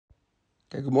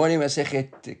Okay, good morning, Masechet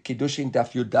Kiddushin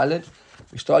Daf Yud Dalet.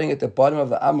 We're starting at the bottom of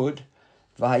the Amud.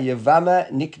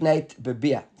 V'hayevama nikneit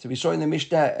bebia. So we saw in the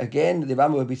Mishnah again, the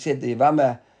Yevama, we said the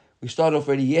Yevama, we started off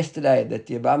already yesterday that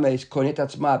the Yevama is konet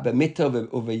atzma b'mita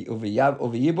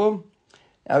over yibum.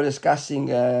 Now we're discussing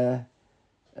the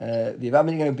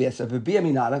Yevama nikneit bebia. So bebia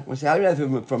minala, we say, how do you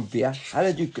know from bia? How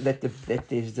did you, that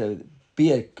there's the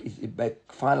bia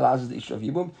finalizes the issue of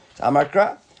yibum? So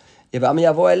Amarkra, Yevama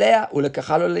yavo elea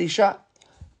ulekachalo leisha.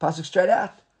 Pasuk straight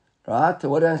out, right? So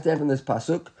what do I understand from this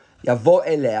pasuk? Yavo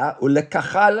elea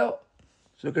ulekachalo.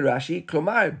 So look at Rashi.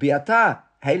 Klomar biata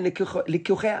hey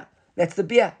likuchea. That's the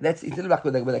beer. That's instead of like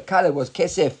with the color was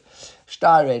kesef,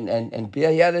 star and beer.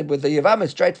 Yeah, with the Yevama,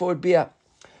 straightforward beer.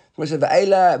 It says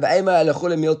va'ela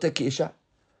lechule milta kisha.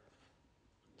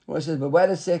 It says, but wait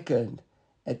a second.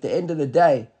 At the end of the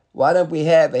day, why don't we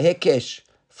have a hekesh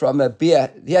from a beer?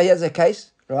 Yeah, here's a case.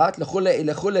 Right? Lechule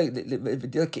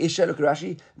kisha. Look at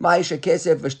Rashi. Ma'isha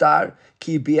kesef v'shtar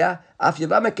ki beer. Af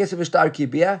Yevama kesef v'shtar ki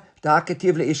beer.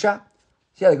 Ta'akativ leisha.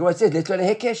 See how the Gemara says, let's learn a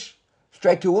hekesh.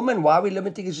 Straight to a woman. Why are we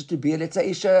limiting it just to beer? Let's say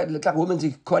isha. Let's like woman's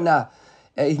kona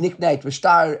is nicknamed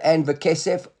v'shtar and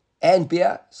v'kesef and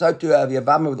beer. So to have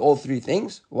Yevama with all three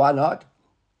things. Why not?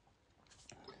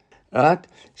 Right?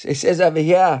 So it says over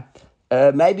here,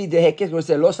 maybe the hekesh will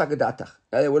say lo sakadatach.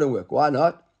 No, that wouldn't work. Why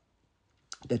not?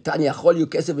 The Tanya Chol Yu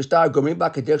Kesef V'Shtar Gomrim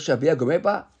Ba Keder Shavia Gomrim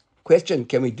Ba. Question: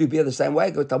 can we do beer the same way?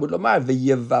 Go Talmud Lomar.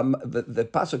 The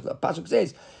pasuk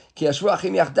says, Ki Yashvu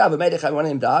Achim Yachdav. V'Meidech one of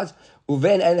them dies.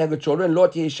 Uven and have children.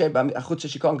 Lord Yishay Achutza.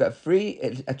 She can't get free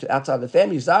outside the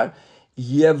family. Zar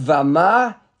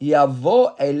Yevama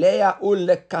Yavo Elea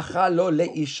Ulekacha Lo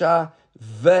Leisha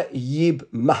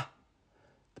V'Yibma.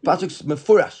 The pasuk's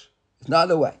mefurash. It's not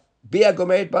the way. Beer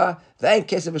Gomrim Ba. Then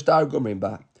Kesef V'Shtar Gomrim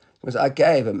Ba. It was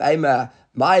okay. What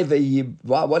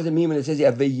does it mean when it says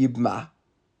here v'yibma?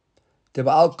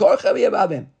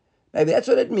 Maybe that's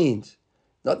what it means.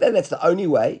 Not that that's the only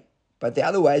way, but the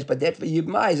other ways. But that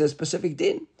v'yibma is a specific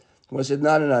din. Someone said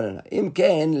no. Im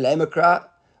ken lemakra.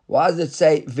 Why does it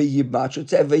say v'yibma? It should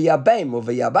say v'yabem or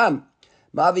v'yabam.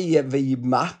 Ma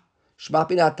v'yibma shma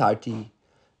pinatarti.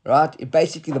 Right? It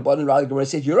basically the bottom right of the Gemara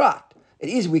says you're right. It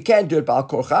is. We can do it by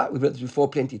al-korcha. We've read this before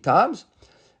plenty of times.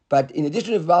 But in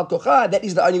addition to Baal Kocha, that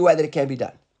is the only way that it can be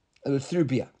done. Through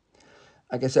beer.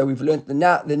 Okay, so we've learned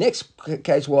now the next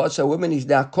case was a woman is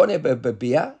now kone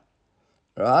beer,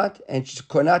 right? And she's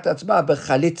konat atzma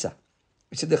bechalitza.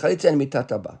 We said the chalitza and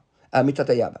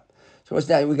mitatayaba. So what's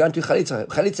now we're going to chalitza.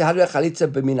 Chalitza, how do we have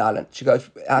chalitza b'minalan? She goes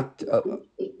out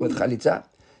with chalitza.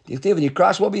 Dichtiv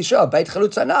v'nikra shmo b'Yisrael beit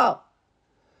chalutza now.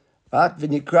 Right?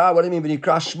 V'nikra, what do you mean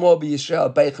v'nikra shmo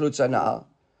b'Yisrael beit chalutza now?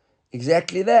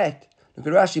 Exactly that. Look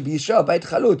at Rashi, b'Yisrael, beit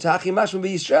chalutz, hachi mashma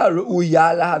b'Yisrael,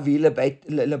 ru'uya lahavi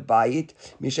lebayit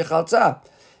mishechaltza.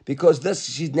 Because this,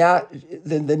 she's now,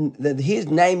 his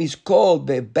name is called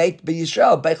beit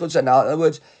b'Yisrael, beit chalutz. Now, in other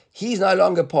words, he's no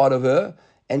longer part of her,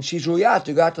 and she's ru'uya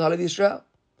to go out to the whole of Yisrael.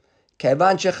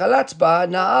 Kevan shechalatz ba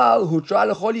na'al hutra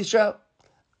lechol Yisrael.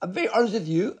 I'm very honest with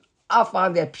you, I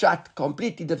find that pshat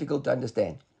completely difficult to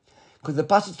understand. Because the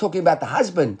pasuk is talking about the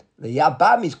husband. The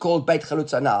Yabam is called beit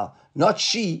chalutz na'al, not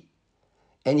she.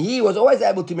 And he was always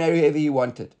able to marry whoever he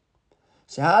wanted.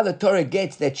 So how the Torah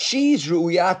gets that she's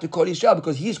ru'uyah to call Yisrael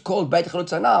because he's called Beit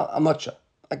Chalutza now, I'm not sure.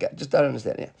 Okay, just don't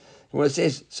understand. Yeah. When it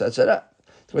says, so wait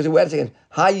a second,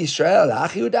 Hi Yisrael,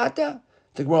 Achi Udata?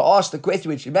 So when I ask the question,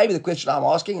 which maybe the question I'm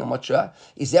asking, I'm not sure,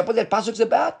 is that what that pasuk's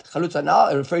about? Chalutza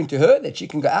now, referring to her, that she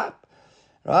can go up?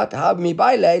 Right? How mi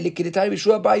baile, likiditari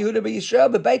b'shua ba Yehuda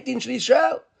b'Yisrael, b'beit din shel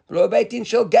Yisrael, v'lo b'beit din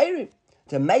shel Geirim.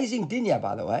 It's amazing dinya,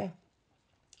 by the way.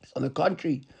 On the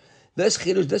contrary, this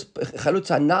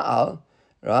chalutza na'al,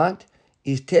 right,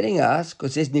 is telling us,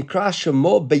 because it says nikra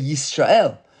shemo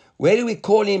b'Yisrael. Where do we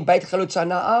call him beit chalutza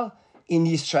na'al? In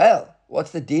Yisrael.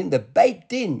 What's the din? The beit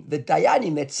din, the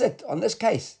dayanim that sit on this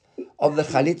case of the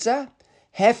chalitza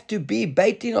have to be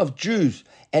beit din of Jews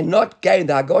and not gay.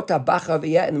 The Hagota Bach over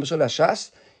here in the Mashal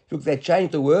Hashas, look, they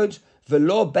changed the words,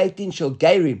 v'lo beit din shel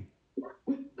geirim.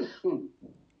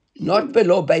 Not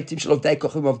below beitim shel ovdei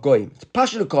kochim of goyim. It's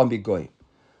partial can't be goyim.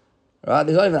 Right?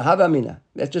 There's not even a havamina.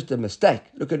 That's just a mistake.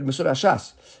 Look at Mesur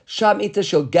Hashas. Sham ita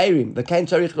shel geirim v'kein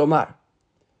tzarich lomar.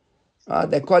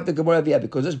 They quote the Gemara over here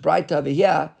because this brighter over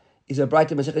here is a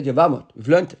brighter Masechet Yevamot. We've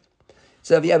learned it.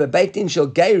 So over here, but beitim shel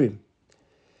geirim.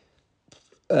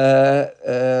 So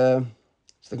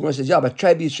the Gemara says, yeah, but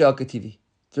trei b'Yisrael kativi.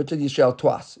 So to Yisrael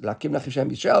twice. Lakim nach Hashem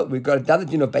Yisrael. We've got another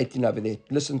din of beitin over there.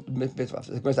 Listen, we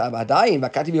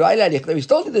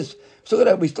still did this.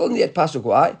 We still need that pasuk.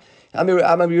 Why? I'm a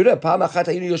Yehuda. Pam achat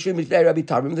ayinu yoshvim b'fnei Rabbi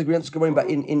Tarfon. The Gemara is going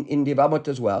in the Yevamot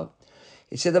as well.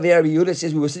 He said over here, Rabbi Yehuda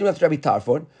says, we were sitting with Rabbi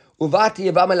Tarfon, Uvati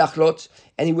Yavam Elachlot,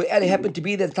 and it happened to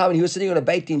be that time when he was sitting on a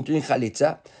Beit Din doing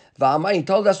Chalitza. He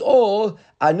told us all,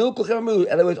 Anu Kuchemamu,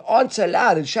 and they would answer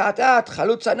loud and shout out,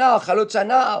 Chalutz Anal, Chalutz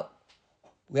Anal.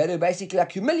 We had to basically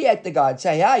like humiliate the guy and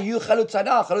say, "Hey, you Chalutz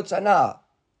Anal, Chalutz Anal."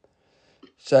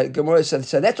 So Gemara said,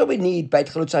 so that's what we need Beit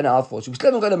Chalutz Anal for. So we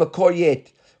still haven't got a makor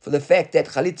yet for the fact that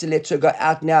Chalitza lets her go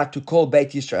out now to call Beit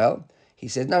Yisrael. He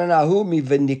says, no, hu mi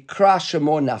v'nikra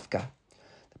shemo nafka.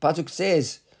 The pasuk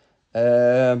says,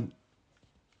 where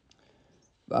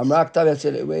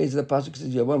is the pasuk?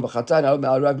 Says, Yavon v'chatzan al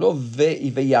raglo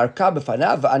v'yarka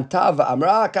b'fanav v'anta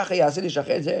v'amra kacha yaseh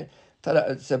l'shachet zeh.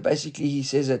 So basically he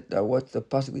says that, what the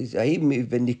pasuk is, mi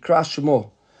v'nikra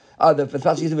shemo. The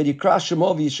pasuk is v'nikra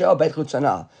shemo v'Yisrael Beit Chalutz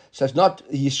Anal. So it's not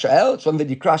Yisrael, it's from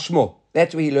v'nikra shemo.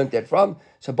 That's where he learned that from.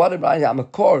 So bottom line, our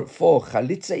makor for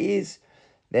Chalitza is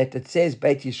that it says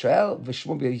Beit Yisrael,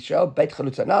 v'shmo Yisrael, Beit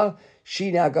Chalutz Anal.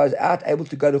 She now goes out, able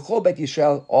to go to Chol Beit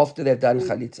Yisrael after they've done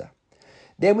Chalitza.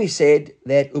 Then we said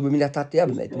that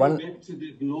one. Back to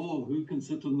the law of who can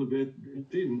sit on the bed.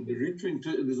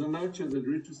 There's a note that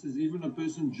Ritra says even a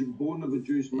person born of a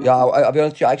Jewish mother. Yeah, I'll be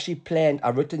honest with you. I actually planned.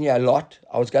 I've written here a lot.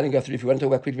 I was going to go through. If you want to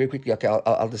talk about very quickly, okay,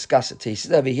 I'll discuss it. So he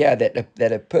says over here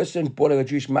that a person born of a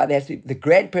Jewish mother has to. The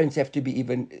grandparents have to be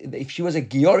even. If she was a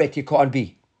Gioret, you can't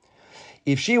be.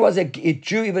 If she was a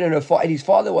Jew, even in and his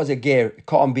father was a Ger, it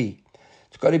can't be.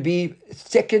 It's got to be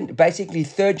second, basically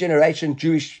third generation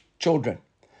Jewish children.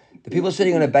 The people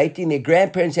sitting on a Beit Din, their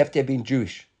grandparents have to have been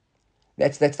Jewish.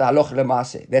 That's the halacha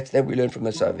l'maaseh. That's that we learn from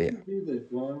this over here.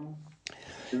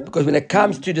 Because when it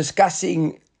comes to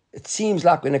discussing, it seems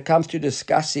like when it comes to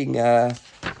discussing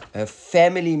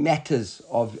family matters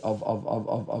of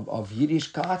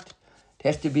Yiddishkeit, it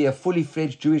has to be a fully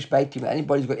fledged Jewish Beit Din.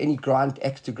 Anybody's got any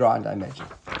extra grind, I imagine.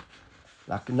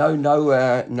 Like no,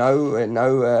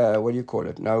 what do you call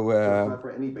it? No. Not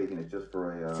for any bathing, it's just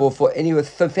for a. For any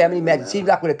family matters. It seems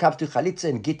like when it comes to Chalitza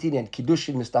and Gittin and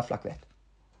Kiddushin and stuff like that.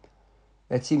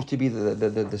 That seems to be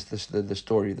the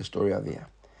story over here.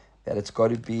 That it's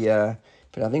got to be. But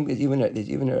I think there's even a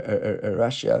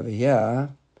Rashi over here.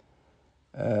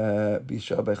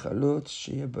 Bishar bechalutz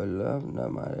shia belav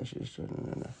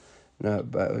no,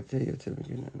 but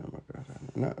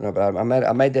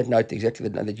I made that note exactly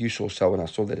that you saw so, and I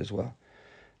saw that as well.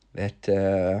 That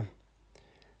I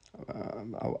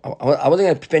wasn't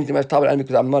going to spend too much time on it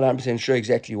because I'm not 100% sure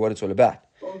exactly what it's all about.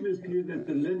 Obviously, that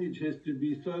the lineage has to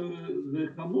be so the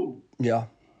chamur. Yeah.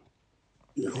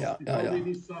 Yeah.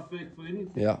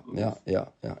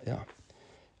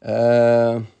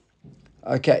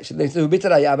 Okay, so there's the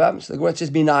Mitra Yabam. So the Gemara says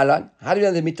Minalan. How do you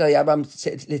know the Mitra Yabam?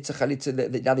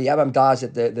 Now the Yabam dies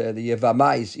that the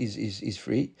Yavama is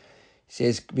free. He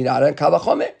says Minalan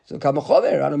Kavachomer. So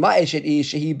Kavachomer. Ma Eshet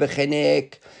Ish Shehi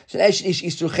Bechenek. So Eshet Ish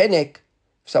is through Chenek.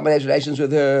 If someone has relations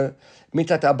with her,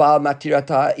 Mitrat Abal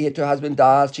Matirata. Yet her husband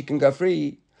dies, she can go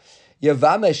free.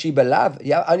 Yavama she belav.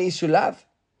 Yeah, only Isur lav.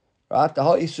 Right, the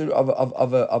whole issue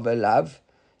of a love.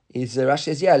 Is Rashi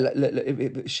says, yeah,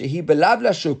 shehi belav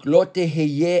lashuk lo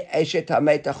tehiyeh eshet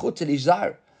hamet achutz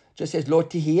elizar. Just says lo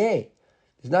tehiyeh.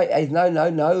 There's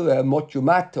no mot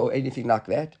yumat or anything like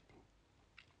that.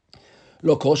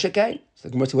 Lo kol shekain. So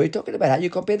what are you talking about? How do you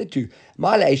compare the two?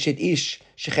 Ma'ale eshet ish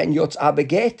shechen yotz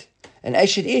abeget. And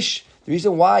eshet ish, the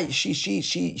reason why she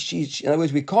in other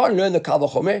words, we can't learn the kal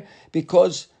v'chomer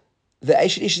because the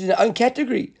eshet ish is in her own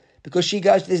category because she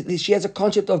has a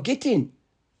concept of gittin.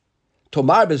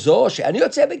 Tomar bezor and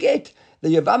you say get the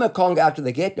Yavama can't go out to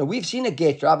the get. Now we've seen a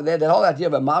get, right? That whole idea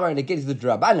of a mama and a get is the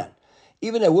drabanan.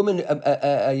 Even a woman,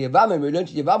 a Yavama, we learned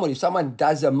to Yavama, if someone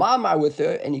does a mama with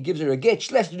her and he gives her a get,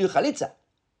 she has to do chalitza.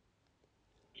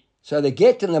 So the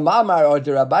get and the mama are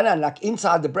drabanan, like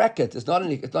inside the bracket. It's not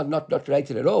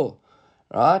related at all,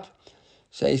 right?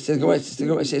 So he says, the one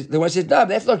says, no,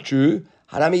 that's not true.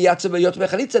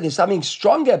 There's something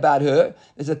stronger about her.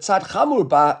 There's a tzad chamur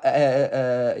by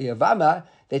Yavama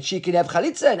that she can have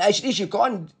chalitza, and actually she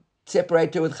can't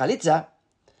separate her with chalitza.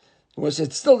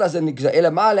 It still doesn't.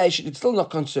 It's still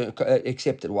not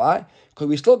accepted. Why? Because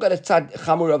we still got a tzad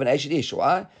chamur of an eshet ish.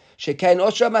 Why? Shekain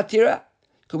osha matira.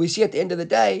 Because we see at the end of the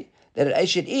day that an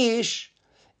eshet ish,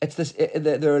 it's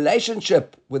the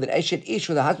relationship with an eshet ish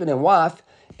with a husband and wife.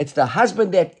 It's the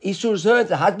husband that isurs her, it's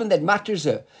the husband that matters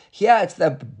her. Here it's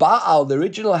the Baal, the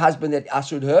original husband that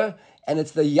asured her, and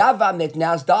it's the Yavam that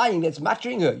now is dying that's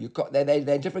mattering her.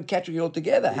 They're different category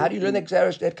altogether. How do you learn that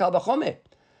Kal V'chomer?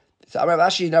 So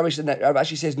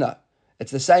Rashi says no.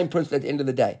 It's the same principle at the end of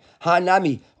the day.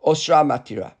 Ha'nami Osra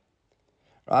Matira.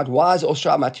 Right? Why is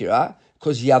Osra Matira?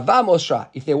 Because Yavam Osra.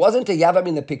 If there wasn't a Yavam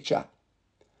in the picture,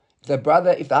 if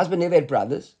the husband never had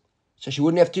brothers, So she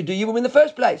wouldn't have to do Yibum in the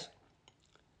first place.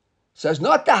 So it's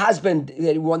not the husband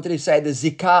that wanted to say the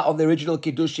zikah of the original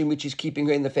Kiddushin, which is keeping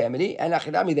her in the family. And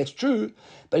Achidami, that's true.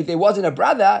 But if there wasn't a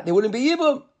brother, there wouldn't be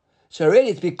Yibum. So really,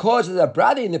 it's because of the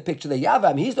brother in the picture, the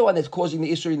Yavam. He's the one that's causing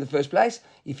the issue in the first place.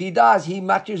 If he dies, he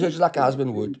matches her just like a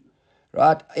husband would.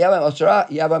 Right? Yavam Osra,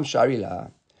 Yavam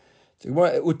Sharila. So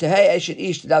Utehei Eshet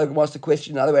Ish, now wants the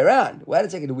question the other way around. Wait a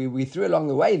second, we threw along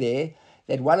the way there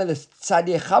that one of the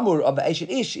Tzadeh Chamur of the Eshet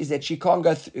Ish is that she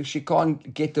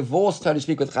can't get divorced, so to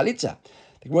speak, with Chalitza.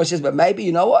 The Gemara says, but maybe,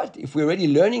 you know what? If we're already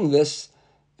learning this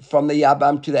from the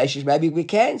Yabam to the Eshet Ish, maybe we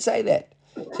can say that.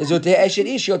 It says, Utehei Eshet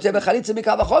Ish, Yotzeh B'Chalitza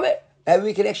Mikal V'chomer. Maybe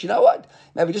we can actually, you know what?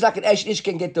 Maybe just like an Eshet Ish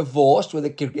can get divorced with a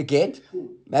get,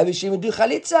 maybe she would do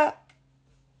Chalitza.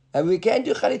 And we can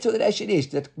do Chalitza with an Eshet Ish.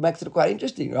 That makes it quite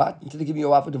interesting, right? Instead of giving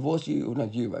your wife a divorce, or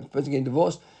not you, but the person getting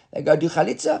divorced, they go do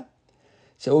Chalitza.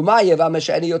 So, Umay Yavama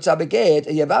Shani Yotzah Beget,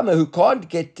 a Yavama who can't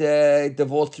get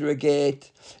divorced through a get,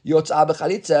 Yotzah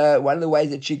B'Chalitza, one of the ways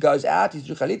that she goes out is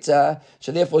through Chalitza.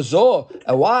 So, therefore, Zor,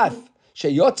 a wife,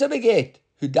 She Yotzah Beget,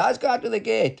 who does go out with a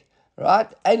get,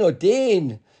 right? Eino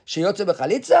Din, She Yotzah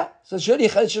B'Chalitza, so surely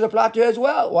Chalitza should apply to her as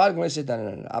well. Why? I'm going to say,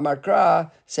 no. Amar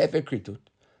Kra, Sefer Kritut.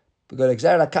 We got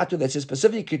Exer Katu that says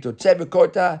specifically to Tzev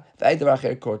Korta, V'ayin Davar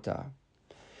Acher Korta.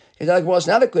 Here's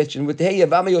another question. With the Hey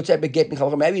Yavama Yotzeh Beget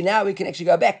Michalcha, maybe now we can actually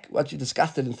go back once you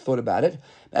discussed it and thought about it.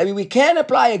 Maybe we can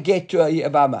apply a get to a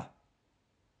Yavama.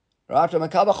 Right? From a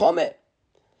Kal V'chomer.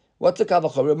 What's a Kal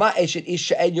V'chomer? Ma Eshet Ish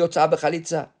She'en Yotzah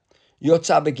B'Chalitza.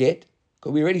 Yotzah Beget.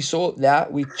 Because we already saw now,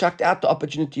 we chucked out the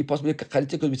opportunity possibly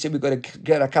Chalitza because we said we've got to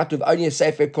get a Katu of only a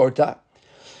Sefer Korta.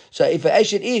 So if an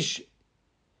Eshet Ish,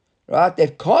 right,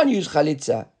 that can't use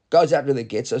Chalitza, goes out with a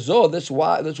get. So this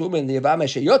woman, the Yavama,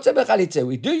 she Yotzeh B'Chalitza,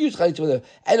 we do use Chalitza with her.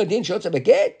 Eino Din she Yotzeh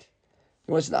Beget.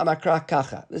 You want to say, Amakra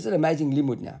Kacha. This is an amazing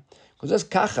limud now. Because this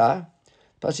Kacha,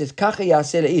 it says, Kacha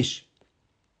Yaseh Le'ish.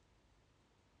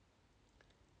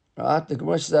 Right, the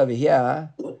Gemara says over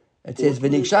here, it says,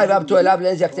 V'nikshay v'ab to elav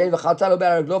l'enz yaktein v'chalta lo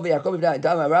be'ar glov v'yakov v'nei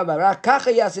adam ha'rav ha'rav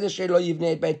Kacha Yaseh Le'ish lo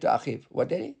yivnei et beit achiv. What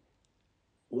did he?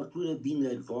 What would have been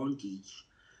the advantage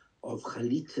of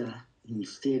Chalitza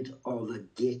instead of a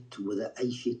get with an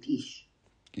Eshet Ish?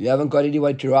 You haven't got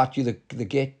anyone to write you the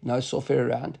get, no software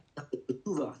around.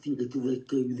 Ketuva, I think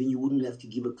then you wouldn't have to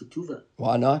give a Ketuva.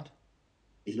 Why not?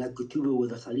 It's like Ketuva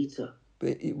with a Chalitza.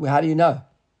 But how do you know?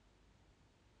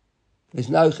 We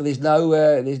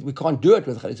can't do it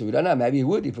with Chalitza. We don't know. Maybe it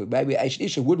would. Maybe Eshet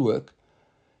Ish would work.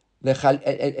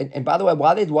 And by the way,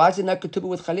 why is there no Ketuva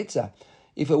with Chalitza?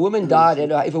 If a woman died and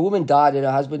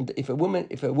her husband, if a woman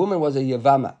was a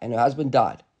Yavama and her husband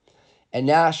died, and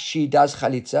now she does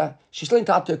Chalitza, she's still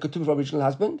entitled to a Ketubah from her original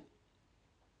husband?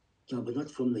 No, but not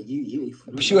from the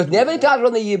Yibum. She was never entitled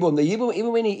from the Yibum. The Yibum,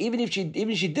 even if she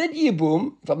did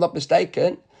Yibum, if I'm not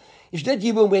mistaken, if she did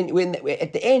Yibum, when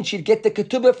at the end she'd get the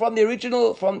Ketubah from the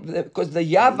original, because the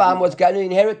Yavam was going to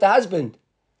inherit the husband.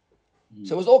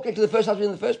 So it was all connected to the first husband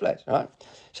in the first place, right?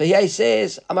 So here he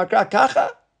says, Amakra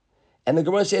Kacha. And the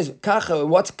Gemara says, Kacha, and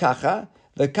what's Kacha?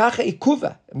 The Kacha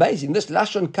ikuva. Amazing. This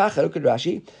Lashon Kacha, look at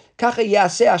Rashi. Kacha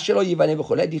yaseh asher lo yivaneh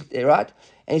v'choleh, right?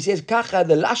 And he says, Kacha,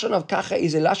 the Lashon of Kacha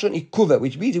is a Lashon ikuva,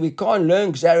 which means we can't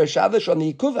learn Gzera Shavush on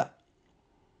the ikuva.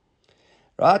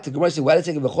 Right? The Gemara says, wait a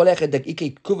second, v'choleh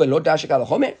echad ikuva lo dashek al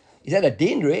chomer. Is that a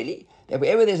din, really? That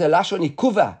wherever there's a Lashon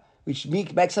ikuva, which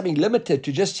makes something limited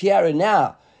to just here and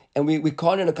now, and we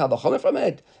can't learn a Kal V'chomer from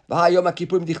it. We've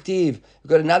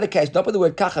got another case, not with the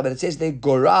word Kacha, but it says the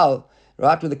Goral,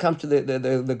 right, when it comes to the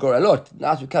Goralot.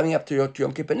 Now we're coming up to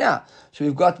Yom Kippur now. So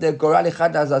we've got the Goral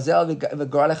Echad L'Azazel, the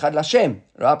Goral Echad L'Hashem,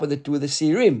 right, with the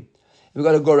Sirim. We've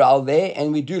got a Goral there,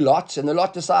 and we do lots, and the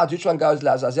lot decides which one goes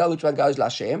L'Azazel, which one goes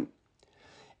L'Hashem.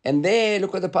 And there,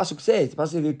 look what the Pasuk says. The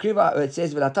Pasuk it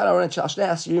says, V'natan Aaron et Shnei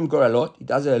Asirim Goralot. He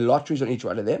does a lotteries on each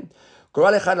one of them.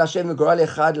 Goral Echad L'Hashem and Goral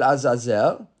Echad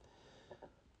L'Azazel.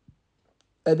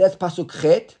 And that's Pasuk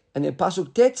Chet. And then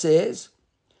Pasuk Tet says,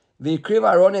 V'ikriv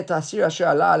Aaron et asir asher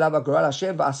ala alav ha'goral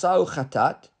Hashem v'asau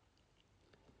chatat.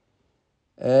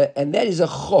 And that is a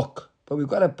chok. But we've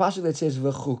got a Pasuk that says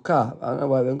v'chuka. I don't know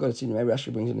why we haven't got it seen. Maybe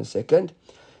Rashi brings it in a second.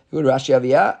 Good Rashi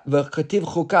Aviyah. V'chativ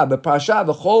chuka. B'parsha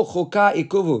v'chol chuka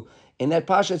ikuvu. In that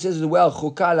Pasuk it says as well,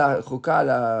 chuka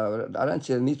la, I don't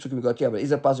see the need psukim we got here, but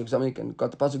it's a Pasuk. Somebody got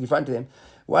the Pasuk in front of them.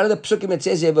 One of the psukim it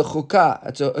says here, v'chuka.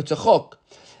 It's a chok.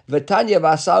 V'tanya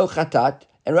v'asau chatat,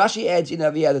 and Rashi adds in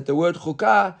Aviyah that the word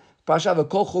chukah, Pasha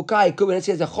v'kol chukah ikuva, and it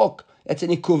says a chok, it's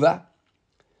an ikuva.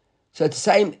 So it's the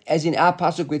same as in our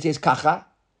pasuk where it says kacha,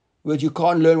 where you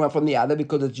can't learn one from the other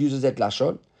because it uses that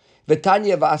lashon.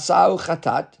 V'tanya v'asau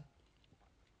chatat,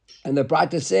 and the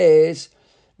writer says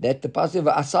that the pasuk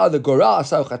v'asau, the goral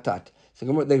asau chatat. So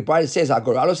the Bible says,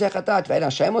 "Hagoral oseh chatat, ve'en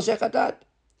Hashem oseh chatat."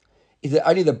 Is it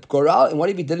only the goral? And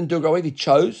what if he didn't do goral? What if he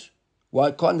chose?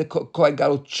 Why can't the Kohen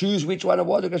Gadol choose which one it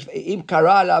was? Because im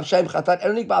kara alav shem chatat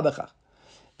elonik ba'bechach.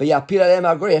 But yapil alem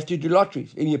agor, you have to do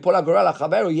lotteries. If you pull a goral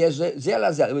achaveru, yes, zel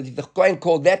azel. If the Kohen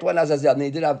called that one Azazel, and he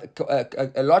did have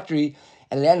a lottery,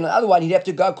 and land on the other one, he'd have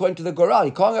to go according to the goral. He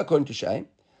can't go according to Shem.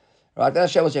 Right? Then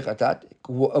Hashem oseh chatat.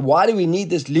 Why do we need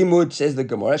this limud? Says the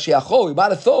Gemara. Sheachol. We might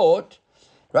have thought.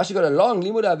 Rashi got a long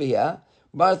limud over here.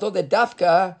 We might have thought that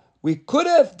dafka. We could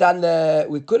have done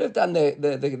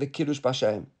the Kiddush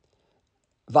B'Hashem.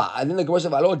 And then the Gemara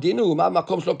says, "V'alo dinu, ma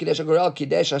makom shlo kiddush hagoral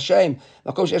kiddush Hashem,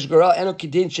 makom sheyesh goral eno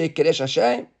kidin she kiddush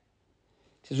Hashem."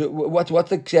 Says, what's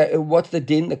the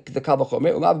din, the kal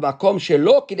v'chomer? Ma makom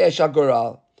shelo kiddush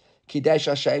hagoral kiddush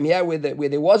Hashem. Here, where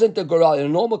there wasn't a goral in a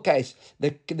normal case,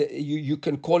 you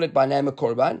can call it by name of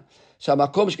korban. So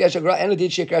makom sheyesh hagoral eno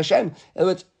kidin she kiddush Hashem. In other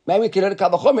words, maybe we can learn a kal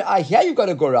v'chomer. I hear you got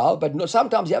a goral, but no,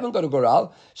 sometimes you haven't got a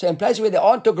goral. So in places where there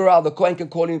aren't a goral, the Kohen can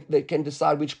call him. They can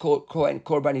decide which Kohen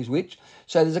korban is which.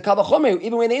 So there's a kal v'chomer.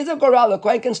 Even when there is a goral, the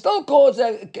Kohen can still cause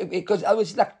because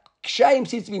otherwise, like shame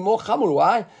seems to be more chamur.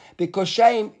 Why? Because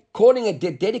shame, calling it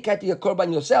dedicating a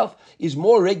korban yourself, is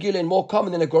more regular and more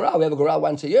common than a goral. We have a goral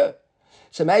once a year.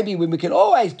 So maybe when we can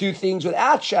always do things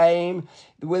without shame,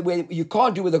 where you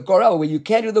can't do with a goral, where you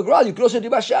can do with a goral, you can also do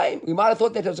by shame. We might have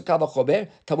thought that it was a kal v'chomer.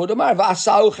 Talmud Omar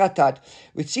v'asau chatat.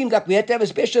 It seemed like we had to have a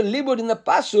special limud in the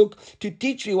pasuk to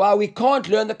teach me why we can't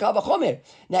learn the kal v'chomer.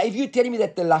 Now, if you're telling me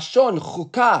that the lashon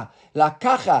chukah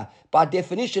lakacha by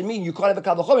definition means you can't have a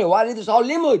kal v'chomer, why need this whole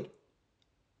limud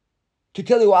to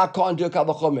tell you why I can't do a kal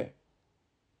v'chomer?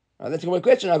 That's a good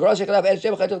question. If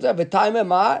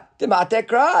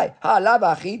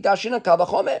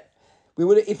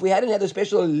we hadn't had a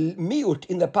special miut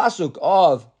in the pasuk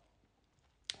of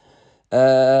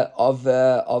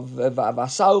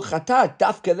vasau chatat,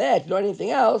 dafka that, not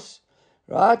anything else,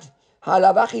 right?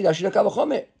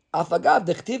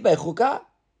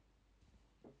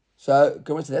 So,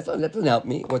 that doesn't help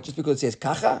me. What, just because it says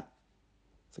kacha?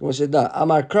 So, says no.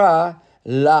 Amar kra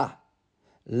la.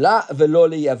 La velo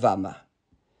liyavama.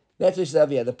 That's what it says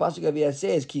over here. The pasuk over here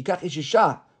says, Ki kach ish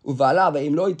isha uvala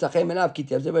ve'im lo yitzachem enav ki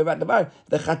tiyavzeh be'vat davar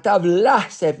v'chatav la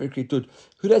sefer kritut.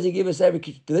 Who does he give a sefer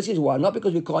kritut? This is why, not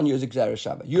because we can't use Gzera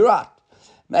Shabbat. You're right.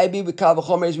 Maybe with kal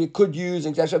v'chomer we could use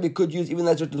Gzera Shabbat. We could use even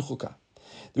though it's written chukah.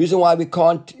 The reason why we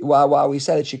can't, why we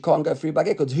say that she can't go free by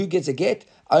get, because who gets a get?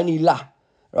 Only la,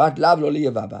 right? La velo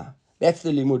liyavama. That's the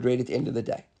limud read at the end of the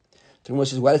day. So Gemara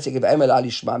says, well, let's take it.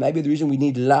 Maybe the reason we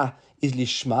need la is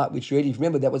lishma, which really,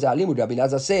 remember, that was our limud. Rabbi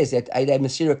Lazar says that Eidei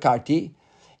Mesira Karti,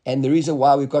 and the reason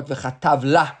why we've got v'chatav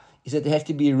la is that it has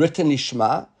to be written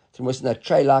lishma. So it's not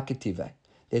trei la ketive.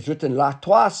 There's written la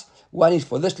twice. One is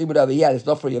for this limud over here. It's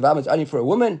not for Yavam. It's only for a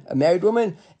woman, a married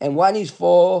woman, and one is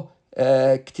for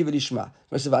ketive lishma.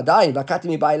 So v'adayin v'kati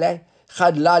mi baile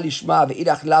chad la lishma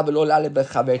ve'idach la v'lo la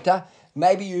lebechaverta.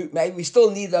 Maybe we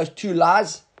still need those two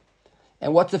laws.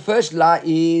 And what the first la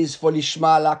is for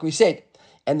lishma, like we said.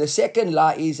 And the second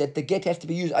law is that the get has to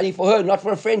be used only for her, not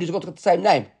for a friend who's got the same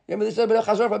name. Remember this is a bit of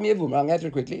chazor from Yevum. I'm going to answer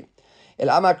it quickly. El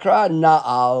amakra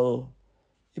na'al.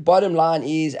 The bottom line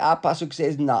is our pasuk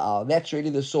says na'al. That's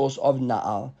really the source of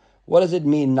na'al. What does it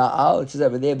mean na'al? It says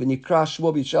over there, v'nikra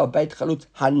shmo b'yishal beit chalut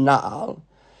hana'al.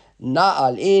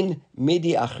 Na'al in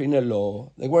midi achrina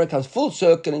lo. The word comes full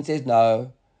circle and says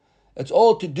no. It's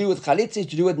all to do with chalitza,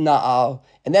 it's to do with na'al.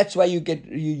 And that's why you get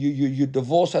you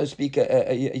divorce, so to speak,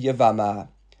 a yavama.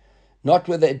 Not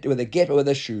with a get, but with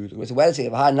a shoe. That's what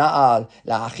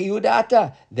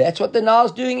the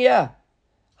na'al's doing here.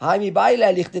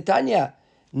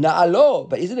 Na'alo.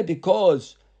 But isn't it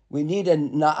because we need a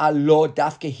na'alo,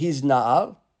 dafke his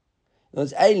na'al?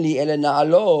 It's only a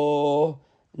na'alo,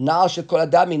 na'al shekol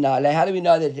adami na'al. How do we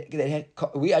know that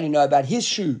we only know about his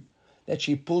shoe? That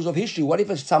she pulls off his shoe. What if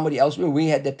it's somebody else? Remember we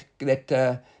had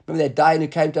remember that Dayan who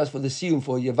came to us for the siyum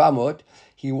for Yavamot.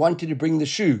 He wanted to bring the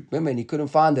shoe. Remember, and he couldn't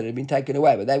find it. It had been taken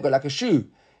away. But they've got like a shoe.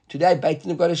 Today, Beit Din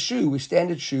have got a shoe, a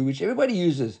standard shoe, which everybody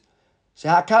uses. So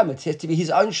how come? It has to be his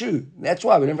own shoe. That's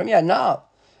why we learn from here. Now,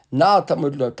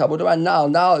 Talmud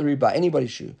riba,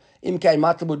 anybody's shoe. Imkain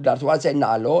matamud dar. So why I say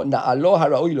na'alo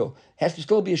haraoilo. Has to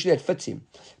still be a shoe that fits him.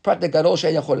 Prat gadol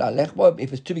she'en yachol lalech bo.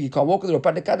 If it's too big, he can't walk with it. Or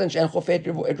prat katan she'en chofet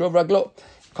rov raglo.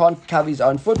 Can't cover his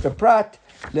own foot. But prat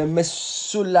le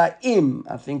mesulaim,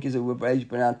 I think is a way you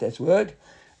pronounce that word.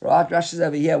 Right? Rashi says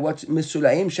over here, what's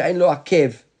mesulaim? She'en lo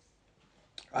akev.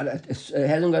 It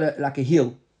hasn't got like a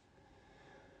heel.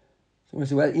 So we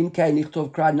say, well, imkei nichtov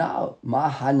kra na'al.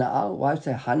 Ma hana'al. Why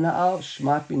say hana'al?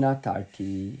 Shmat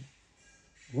binatarti.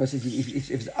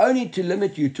 If it's only to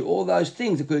limit you to all those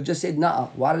things, it could have just said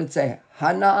na'al. Why did it say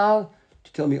hana'al?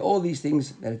 To tell me all these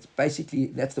things, that it's basically,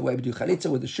 that's the way we do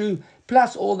chalitza with the shoe,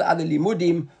 plus all the other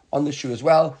limudim on the shoe as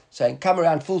well, saying come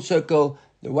around full circle,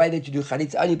 the way that you do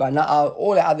chalitza only by na'al,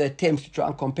 all the other attempts to try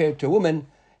and compare it to a woman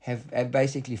have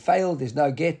basically failed. There's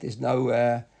no get, there's no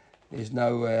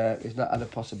other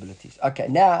possibilities. Okay,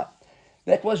 now,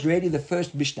 that was really the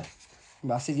first Mishnah.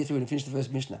 I said yesterday we're going to finish the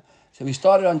first Mishnah. So we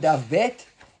started on Daf Bet,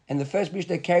 and the first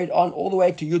Mishnah carried on all the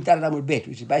way to Yud Daled Amud Bet,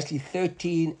 which is basically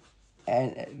 13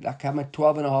 and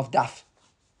 12 and a half Daf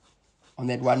on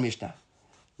that one Mishnah.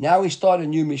 Now we start a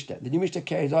new Mishnah. The new Mishnah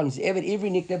carries on. It's Eved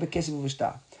Ivri Nikneh B'Kesef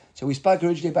U'V'Shtar. So we spoke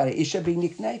originally about an Isha being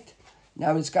nikneh.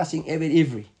 Now we're discussing Eved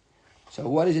Ivri. So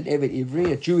what is an Eved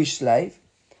Ivri? A Jewish slave.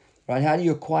 Right? How do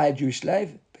you acquire a Jewish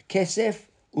slave? B'Kesef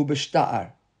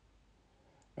U'B'Shtar.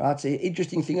 Right, so the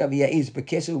interesting thing over here is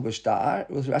B'Kesef U'B'Shtar.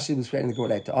 Rashi will explain the Gemara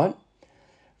later on.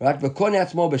 Right, V'Koneh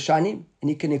Atzmo B'Shanim, and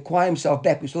he can acquire himself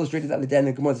back. We saw this already the other day in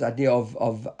the Gemara, this idea of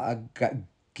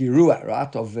Girua,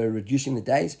 right, of reducing the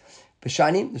days.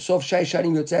 B'Shanim, the Sof Shei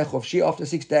Shanim Yotzei Chofshi, after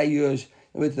 6 years,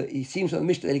 he seems from the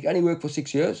Mishnah that he can only work for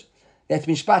 6 years. That's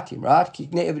Mishpatim, right? The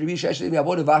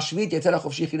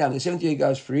 7th year he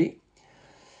goes free.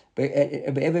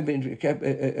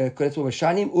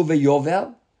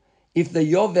 If the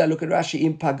Yovel, look at Rashi,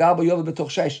 in Pagabo Yovel B'toch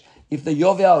Sheish, if the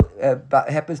Yovel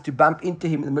happens to bump into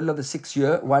him in the middle of the 6th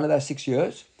year, one of those 6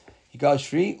 years, he goes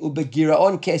free.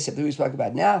 Ubegiraon Kesef, that we spoke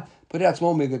about now. Put it out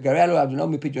small, Garelo,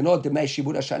 Abdonom, Pidjonot, Demei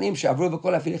Shibud Hashanim, Shavru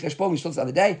V'kol Afili Cheshbon, we saw this the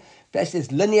other day. That's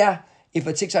this linear. If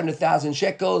it's 600,000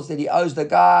 shekels that he owes the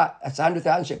guy, that's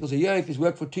 100,000 shekels a year. If he's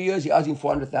worked for 2 years, he owes him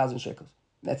 400,000 shekels.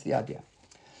 That's the idea.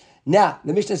 Now,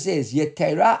 the Mishnah says,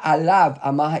 Yetera alav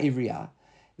amaha ivriya.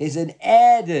 There's an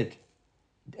added,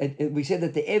 we said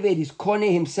that the Eved is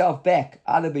koneh himself back,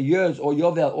 either by years or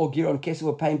Yovel or Giron Kesef,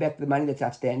 or paying back the money that's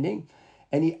outstanding.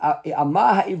 And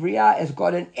amaha ivriya has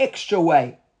got an extra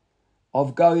way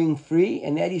of going free,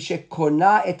 and that is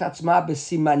shekona et atzma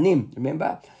b'simanim.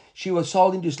 Remember? She was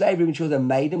sold into slavery when she was a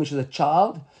maiden, when she was a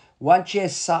child. Once she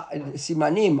has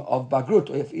simanim of bagrut,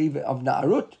 or even of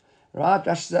na'arut, right?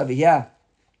 Rashi says over here.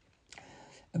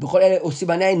 Or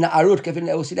simanei na'arut, kefin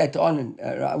we'll see later on.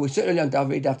 We certainly on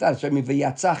David after. So I mean,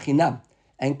 v'yatza chinam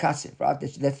and kasef, right?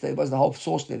 That was the whole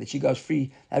source there, that she goes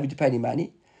free, having to pay any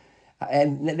money.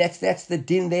 And that's the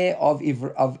din there of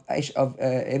Eved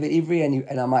Ivri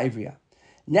and Ama Ivriya.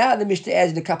 Now the Mishnah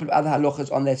adds in a couple of other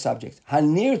halachas on that subject.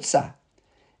 Hanirtza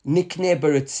nikneh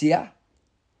b'ritzia,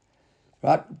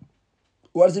 right?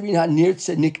 What does it mean?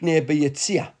 Hanirtza nikneh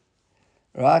b'yitzia,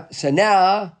 right? So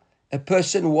now a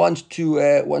person wants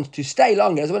to stay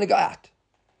longer, doesn't want to go out,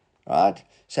 right?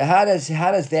 So how does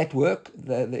that work?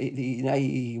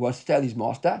 He wants to stay with his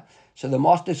master. So the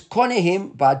master's koneh him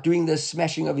by doing the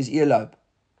smashing of his earlobe.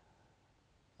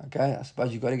 Okay, I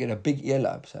suppose you've got to get a big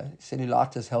earlobe. So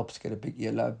cellulitis helps get a big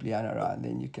earlobe, Liana, right? And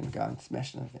then you can go and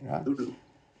smash anything, right?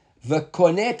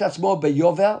 V'koneh tatzmo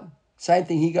beyovel. Same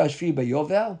thing, he goes free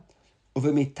beyovel.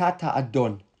 Uvemitata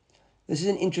adon. This is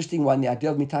an interesting one, the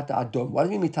idea of mitata adon. What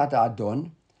does it mean mitata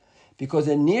adon? Because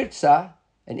a nirtza,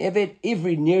 an Eved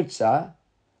Ivri nirtza,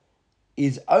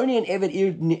 is only an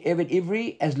Eved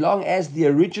Ivri as long as the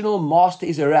original master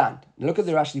is around. Now look at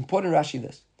the Rashi, important Rashi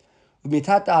this.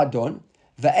 Mitata adon,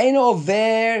 ve'eno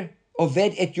over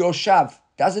oved et yoshav,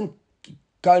 doesn't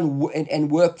go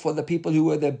and work for the people who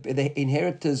were the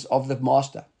inheritors of the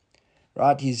master,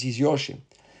 right? His Yoshim.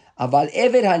 Aval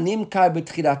Eved hanimkar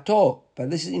b'tchilato, but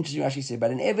this is interesting. Rashi said,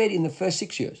 but an Eved in the first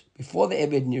 6 years, before the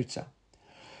Eved nirtza,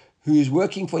 who is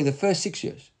working for the first 6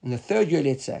 years, in the 3rd year,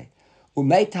 let's say,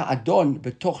 umeita adon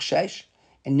b'toch sheish,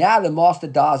 and now the master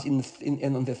dies in the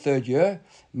 3rd year,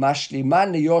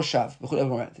 mashliman leyoshav.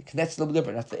 That's a little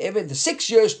different. That's the Eved, the 6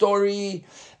 year story.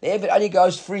 The Eved only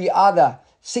goes free either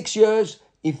 6 years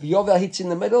if Yovel hits in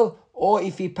the middle, or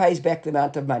if he pays back the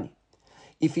amount of money.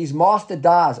 If his master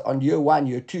dies on year 1,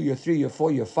 year 2, year 3, year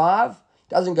 4, year 5,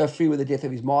 doesn't go free with the death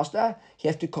of his master, he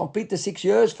has to complete the 6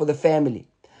 years for the family.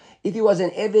 If he was an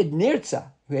Eved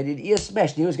Nirtza, who had his ear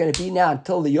smashed, and he was going to be now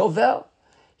until the Yovel,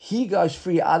 he goes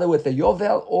free either with the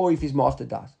Yovel or if his master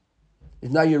dies.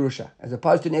 There's no Yerusha. As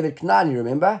opposed to an Eved Knani,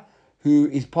 remember, who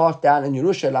is passed down in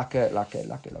Yerusha like a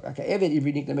Eved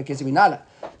Ivri Nikneh B'Kesef Minala.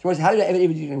 So how do Eved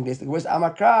Ivri Nikneh B'Kesef? Where's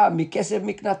Amakra Mikesef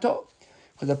Miknato?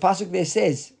 Because the pasuk there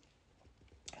says,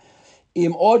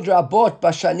 Im od rabot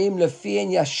bashanim lefien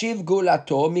yashiv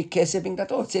gulato mikesef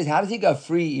miknato. It says, how does he go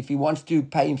free if he wants to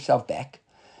pay himself back?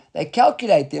 They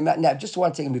calculate the amount. Now, just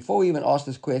 1 second before we even ask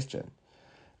this question,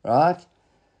 right?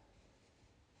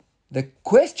 The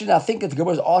question I think that the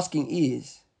Gemara is asking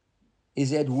is,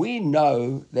 is that we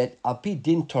know that Al-Pi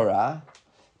Din Torah,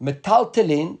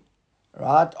 metaltelin,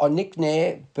 right, or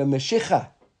nikne b'meshicha,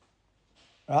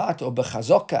 right, or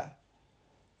b'chazoka.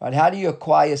 Right? How do you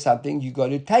acquire something? You got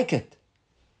to take it.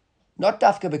 Not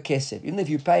dafka b'kesef. Even if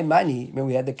you pay money, remember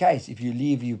we had the case, if you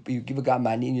leave, you give a guy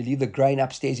money and you leave the grain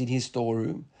upstairs in his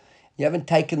storeroom, you haven't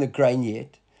taken the grain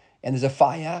yet, and there's a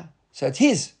fire, so it's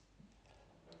his.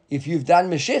 If you've done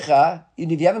meshicha,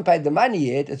 even if you haven't paid the money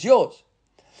yet, it's yours.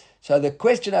 So the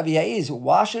question over here is,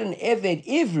 why should an Eved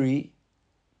Ivri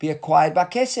be acquired by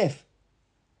kesef?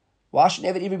 Why should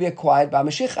an Eved Ivri be acquired by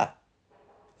meshicha?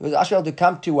 Because I should be able to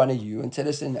come to one of you and say,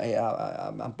 listen,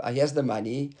 here's the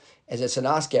money, as it's a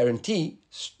nice guarantee,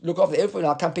 look after everything,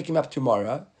 I'll come pick him up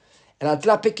tomorrow. And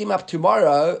until I pick him up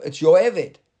tomorrow, it's your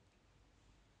Eved.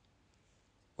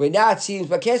 Where now it seems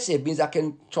Bakesef means I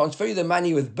can transfer you the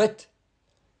money with bit,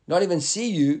 not even see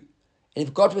you. And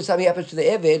if God forbid something happens to the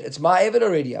Eved, it's my Eved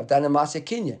already. I've done a Maaseh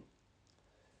Kinyan.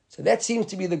 So that seems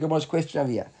to be the Gemara's question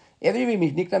over here. Because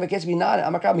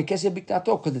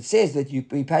it says that he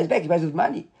pays back, he pays with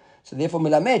money. So therefore,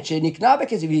 if you're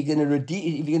going to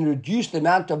reduce the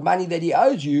amount of money that he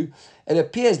owes you, it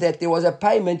appears that there was a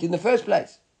payment in the first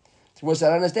place. So we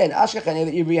don't understand.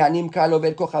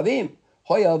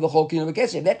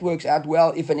 That works out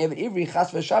well if an Eved Ivri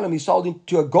chas v'shalom is sold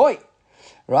into a goy.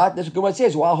 Right? That's what Gemara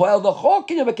says.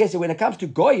 When it comes to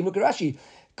goy, look at Rashi.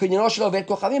 קניינו של עובד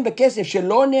כוכבים בכסף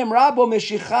שלא נאמרה בו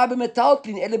משיכה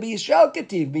במטלטלין אלא בישראל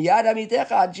כתיב מיד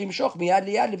עמיתך עד שימשוך מיד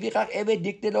ליד לפיכך עבד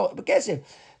דיקנה לו בכסף.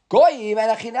 גויים אין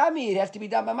החינמי, it has to be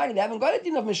done by money. They haven't got a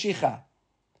din of משיכה.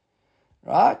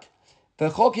 Right?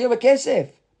 וכל קניינו בכסף.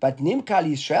 But nimka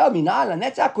לישראל מנהל, and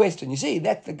that's our question. You see,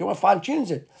 that the Gemara fine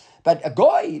tunes it. But a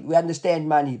goy, we understand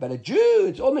money. But a Jew,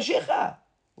 it's all משיכה.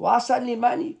 Why suddenly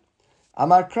money?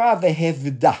 אמר קרא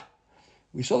והבדה.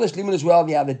 We saw this limit as well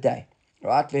the other day.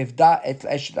 Right? Vehevda et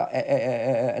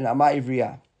an Ama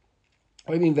Ivriya. What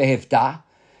do you mean Vehevda?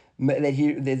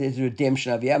 That there's a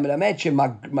redemption of here.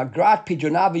 Magrat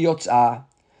pidjona v'yotza.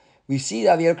 We see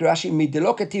that Rashi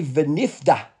midelokativ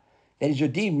v'nifda. That is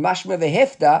redeemed mashma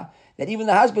vehefda. That even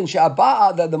the husband,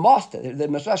 the master, the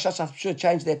Masra Shas should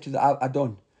change that to the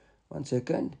Adon. 1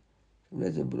 second.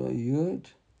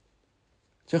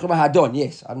 Adon,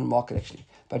 yes, I didn't mark it actually.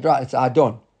 But right, it's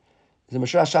Adon. The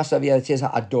Mashra Shas over here, it says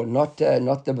Adon, not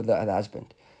the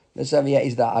husband. This over here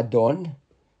is the Adon.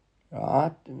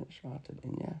 Right?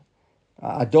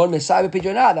 Adon Messiah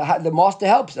Pidjonah. The master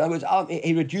helps. In other words,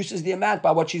 he reduces the amount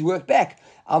by what she's worked back.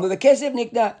 Because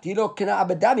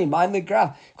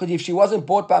if she wasn't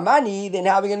bought by money, then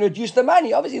how are we going to reduce the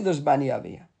money? Obviously, there's money over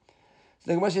here.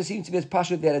 So the Gemara seems to be as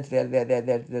pashut that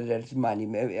it's money.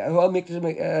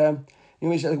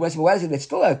 That's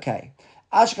still okay.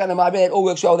 It all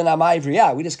works well in Ama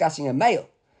Ivriya. We're discussing a male.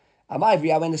 Ama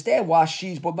Ivriya, I understand why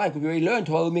she's bought money, because we already learned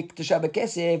we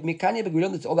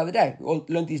learned this all the other day. We all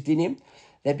learned this dinim,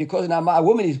 that because a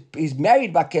woman is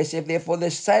married by kesef, therefore the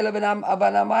sale of an Ama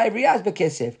Ivriya is by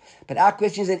kesef. But our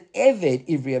question is an Eved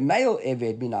Ivri, a male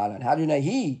Eved Minalan. How do you know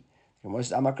he? Or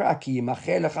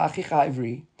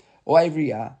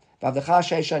Ivriya,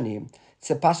 it's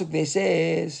a pasuk there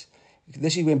says,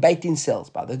 this is when Beit Din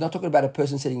sells, but they're not talking about a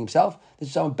person selling himself. This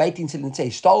is someone Beit Din selling and say he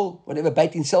stole whatever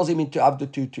Beit Din sells him into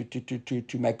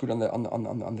to make good on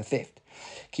the theft.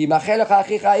 Ki machel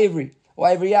achicha ivri or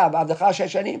ivriya b'avdecha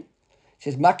sheshanim. It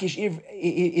says makish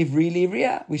ivri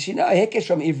livriya. We see no hekesh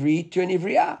from ivri to an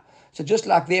ivriya. So just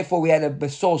like therefore we had a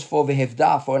source for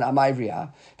v'hevda for an ama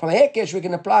ivriya, from a hekesh we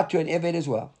can apply to an eved as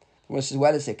well. Well, says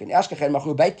wait a second. Ashkechen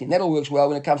machru Beit Din. That all works well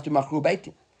when it comes to machru Beit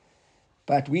Din.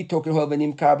 But we talking about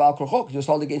Venim Karabal Krochok, just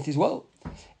hold against his will.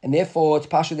 And therefore, it's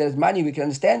Pasha that is money, we can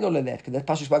understand all of that. Because that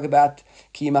Pasha spoke about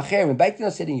Ki Macher, and Beit Din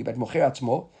not selling you, but Mocher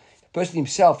Atzmo. The person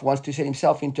himself wants to sell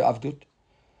himself into Avdut.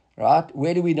 Right?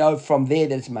 Where do we know from there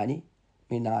that it's money?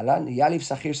 Minalan, Yalif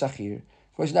Sachir Sachir.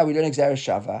 Of course, now we don't exaggerate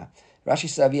Shava. Rashi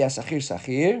Savia Sachir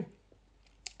Sachir.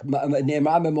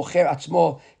 נאמר במוכר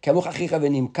עצמו, כמוך אחיך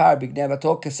ונמכר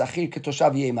בגנבתו כשכיר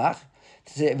כתושב ימך.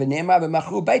 ונאמר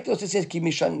במכרו ביתו, זה says, כי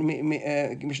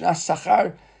משנה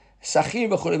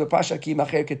שכיר וכו' בפרשה כי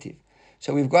ימכר כתיב.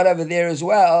 So we've got over there as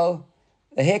well,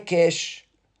 the hekesh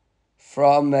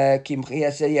from,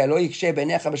 לא יקשה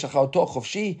בעיניך בשחררתו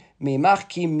חופשי, מימך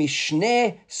כי משנה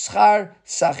שכר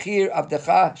שכיר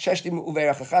עבדך ששת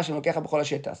ובערכך שלוקח בכל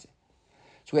אשר תעשה.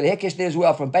 So we got a hekesh there as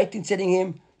well, from Beit Din selling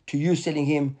him to you selling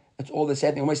him. It's all the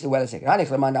same thing. Wait a second.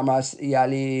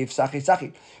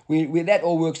 That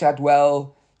all works out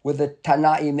well with the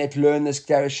Tanaim that learn this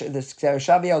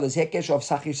Ksereshavia or this Hekesh of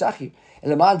Sachir Sachir.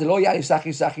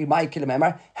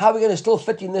 How are we going to still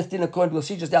fit in this din according? We'll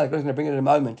see just now. I'm going to bring it in a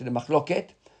moment to the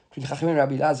Machloket between Chachamim and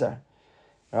Rabbi Lazar.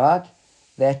 right?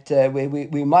 That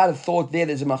we might have thought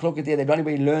there's a machloket there that not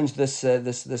everybody learns this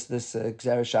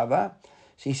Gzera Shava.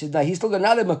 So he says, no, he's still got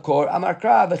another makor, Amar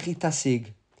Kra v'chitasig.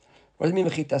 What does it mean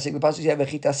v'chitasig? The passage says,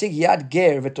 v'chitasig yad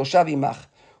ger v'toshav imach.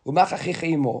 Umach achicha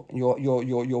imo.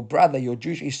 Your brother, your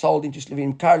Jewish, is sold into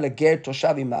slavery. Kar leger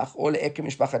toshav imach, or le'eker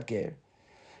mishpachat ger.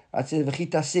 It says,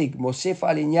 v'chitasig, mosef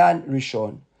al inyan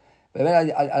rishon.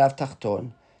 V'ben alav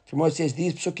tachton. Tomorrow says,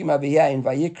 these psukim are in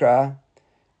Vayikra.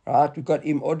 Right, we've got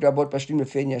im od rabot pashlim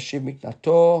lefen yashiv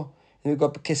miknato. Then we've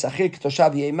got kesachir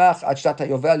ketoshav yemach ad shtat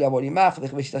hayovel yavol imach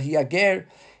v'chveshtahi yager.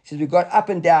 He says we've got up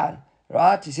and down.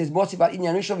 Right, he says mosif al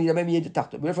inyan rishon v'yamem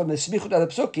yedetachto. We're from the smichut of the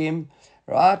psukim.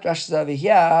 Right, Rashi says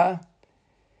v'hia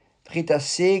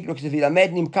v'chitasig look at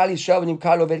v'lamed nimkal yisrael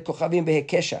v'nimkal oved kochavim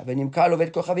v'hekesha v'nimkal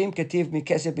oved kochavim ketiv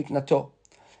mikesef miknato.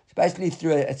 Basically,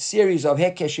 through a series of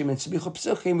hekeshim and smichut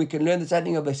psuchim, we can learn the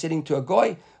setting of a sitting to a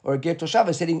goy or a ger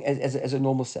toshav sitting as a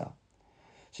normal cell.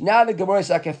 So now the Gemara is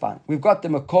like, okay, fine. We've got the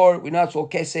makor. We know it's all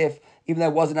kesef, even though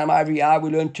it wasn't am ivory. We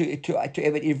learned to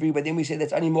evet ivri, but then we said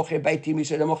that's only mocher beitim. We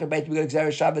said the mocher beitim. We got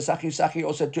Gzera Shava, sachir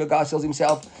also to a guy sells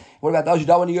himself. What about those who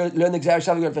don't want to learn the Gzera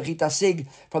Shava? We got v'chita sig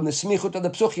from the smichut of the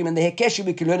psuchim and the hekeshim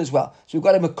we can learn as well. So we've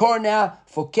got a makor now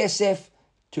for kesef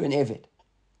to an evet.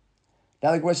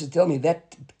 Now the Gemara is telling me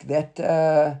that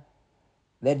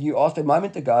you asked a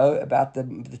moment ago about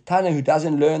the Tana who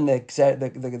doesn't learn the Gzera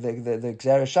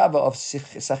Shava of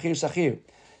Sachir.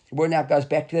 The word now goes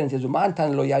back to that and says, "Uman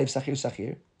Tana lo yaliv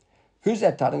Sachir." Who's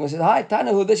that Tana? And he says, "Hi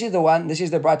Tana, who? This is the one. This is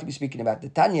the bride to be speaking about. The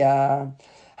Tanya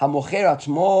Hamocher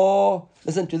Atzmo."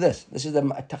 Listen to this. This is the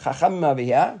Chachamim over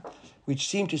here, which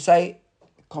seem to say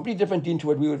completely different din to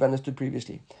what we would have understood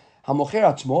previously. Hamocher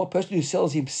Atzmo, a person who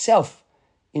sells himself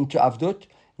into Avdut,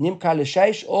 Nimkar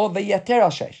l'sheish or veyater al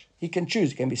sheish. He can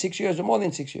choose. It can be 6 years or more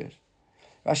than 6 years.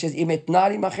 Rashi says, Imet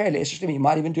nari macher le'eshlim. He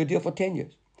might even do a deal for 10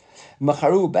 years.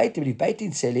 Macharu beitim, but if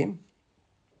beitim sell him,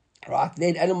 right,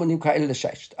 then animal nimkar el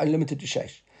l'sheish, unlimited to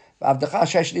sheish. Avdacha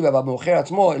sheish liba, but mocher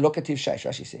atzmo, lokativ sheish,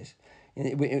 Rashi says.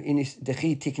 In his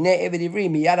dechi tikne eved ivri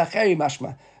miyad acheri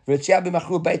mashma. V'ritzia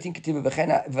b'machru beitim ketiv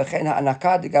v'chen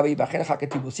ha'anaka degabi b'chen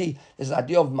ha'ketiv. We'll see, there's an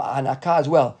idea of ha'anaka as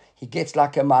well. He gets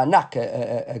like a ma'anak,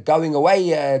 a going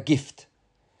away gift.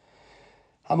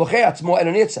 Hamocher atzmo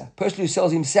elo nirtza. Person who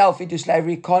sells himself into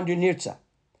slavery can't do nirtza.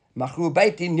 Machru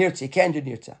beitin nirtza, he can do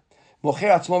nirtza.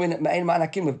 Mocher atzmo me'en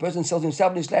ma'anakim. If a person sells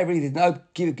himself into slavery, there's no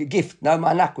gift, no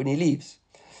ma'anak when he leaves.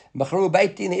 Machru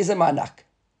beitin, there is a ma'anak.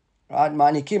 Right,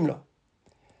 ma'anikim lo.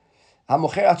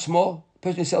 Hamocher atzmo,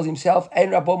 person who sells himself,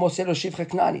 ein rabo moseh lo shivcha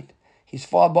knanit. His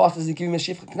father boss doesn't give him a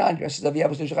shivcha knanit.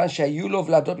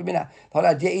 The whole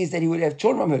idea is that he would have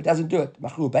children from her. Doesn't do it.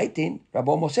 Machru beitin,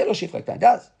 rabo moseh lo shivcha knanit.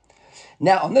 Does.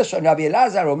 Now on this one, Rabbi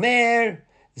Elazar Omer,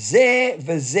 Zeh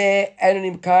v'zeh eno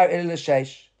nimkar el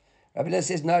l'sheish. Rabbi Elazar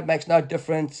says no, it makes no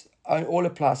difference. All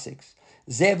apply 6.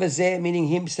 Zeh v'zeh meaning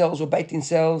him sells or beitin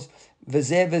sells.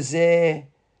 V'zeh v'zeh,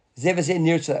 zeh v'zeh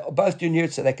nirtza. Both do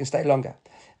nirtza. They can stay longer.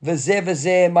 V'zeh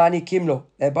v'zeh mani kimlo.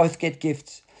 They both get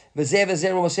gifts. V'zeh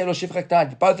v'zeh moseh lo shivcha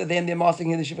knanit. Both of them, they're mastering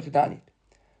him the shivcha knanit.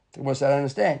 The Gemara said, I don't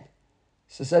understand.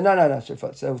 So no. So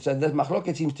the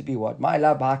machloket seems to be what? My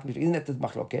love b'hakim. Isn't that the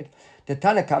machloket? The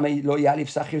Tanakama lo yalif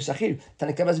sachir.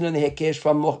 Tanakama doesn't learn the hekesh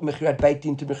from mechirat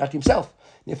beitin to mechirat himself.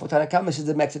 Therefore, Tanakama says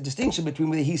it makes a distinction between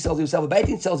whether he sells himself or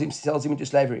beitin sells him into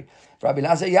slavery. Rabbi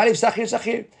Elazar yalif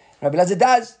sachir. Rabbi Elazar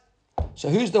does. So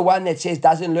who's the one that says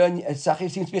doesn't learn sachir?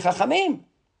 Seems to be chachamim.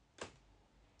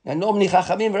 Now normally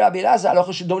chachamim Rabbi Elazar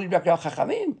aloch should normally be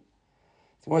chachamim.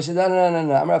 Someone says no.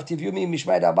 Amrav tivumi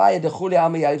mishmai dabaya dechule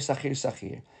ama yalif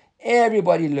sachir.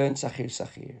 Everybody learns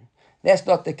sachir. That's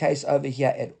not the case over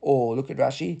here at all. Look at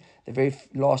Rashi, the very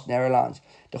last narrow lines.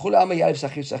 Dechule ama yalif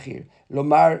sachir.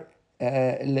 Lomar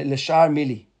l'shar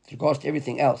mili. With regards to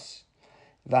everything else.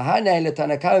 V'hanei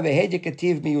letanakama v'hedya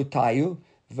kativ miyutayu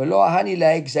v'lo ahani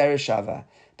le'eg Gzera Shava.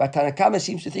 But Tanakama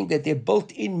seems to think that they're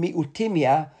built-in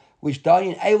miutimia, which don't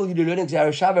enable you to learn Gzera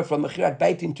Shava from mechirat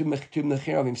beitin to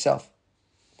mechir of himself.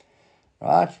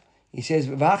 Right? He says,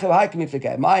 my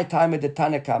time at the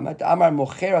Tanakama, the Amar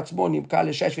Mocher Atzmo Nimkar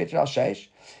l'sheish v'eter al sheish,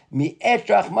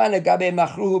 mi'etrach man agabe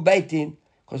machruhu beitin,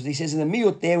 because he says in the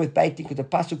miut there with beitin, because the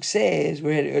pasuk says, we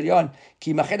read it early on,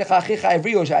 ki machedecha achicha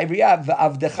ivri o sha'ivriya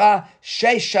v'avdecha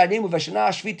sheish shanim u'v'shana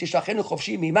ashvit tishlachenu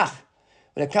chofshi mimach.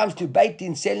 When it comes to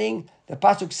beitin selling, the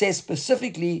pasuk says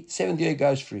specifically, 7th year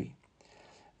goes free.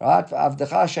 Right?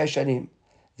 V'avdecha sheish shanim.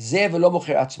 Zeh v'lo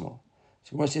mocher atzmo.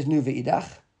 So when it says nu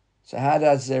v'idach, so how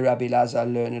does Rabbi Elazar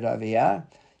learn it over here?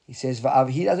 He says,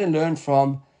 he doesn't learn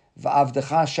from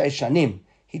Va'avdecha sheish shanim.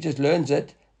 He just learns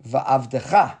it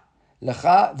Va'avdecha.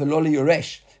 Lecha v'lo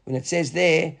liyuresh. When it says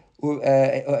there,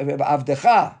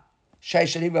 Va'avdecha,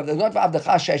 Sheisharim. There's not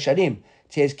va'avdecha sheisharim.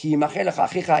 It says ki yimachel lecha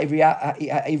achicha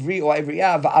ivri or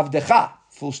ivriya va'avdecha.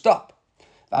 Full stop.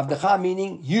 Va'avdecha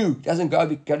meaning you. Doesn't go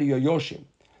to your Yorshim.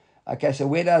 Okay, so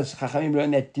where does Chachamim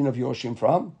learn that din of Yorshim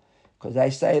from? Because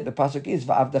they say the pasuk is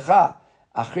va'avdecha.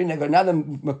 Achrin, they got another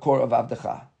makor of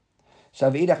avdecha. So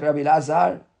v'idach Rabbi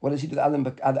Lazar, what does he do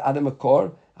with the other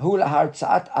makor? Hu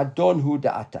lahartzat adon hu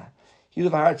da'ata. He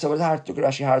was what is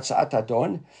Rashi hartzat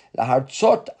adon?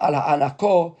 Lahartzot al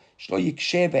ha'anako shlo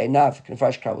yikshe be'enav.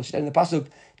 We see in the pasuk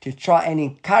to try and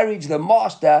encourage the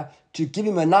master to give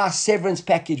him a nice severance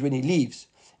package when he leaves,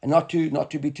 and not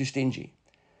to be too stingy.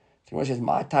 So says,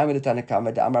 my time with the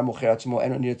Tanakama, the Amar Mocher Atzmo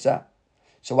eno nirtza.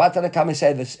 So what Tanakama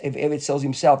said, if Eved sells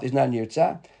himself, there's no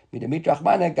nirtza. Midamit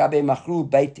Rachmana gabe machru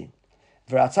beitin.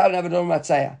 V'ratzal nevedon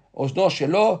matzaya. Ozno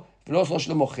shelo, v'lo ozno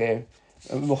shelo Mocher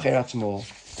Atzmo.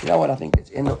 You know what I think? It's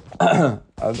in the...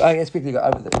 I quickly go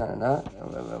over the... No.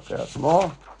 Mocher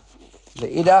Atzmo. The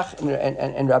Idach,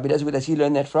 and Rabbi Lezer, where does he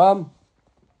learn that from?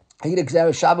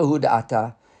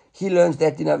 He learns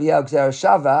that in Aviyah Gzera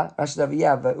Shava, Rashi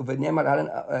Aviyah, Uvenemar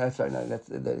Haran, sorry, no, that's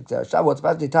the Gzera Shava, what's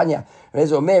about Tanya,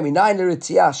 Rezo Mer, Minayin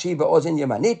L'Ritziyah, Shiva Ozen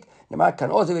Yemanit, Nemar Kan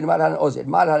Ozen, Nemar Haran Ozen,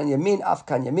 Mar Haran Yamin, Af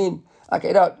Kan Yamin.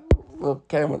 Okay, we'll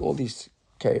carry on with all these,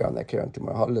 carry on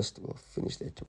tomorrow. Whole list, we'll finish there tomorrow.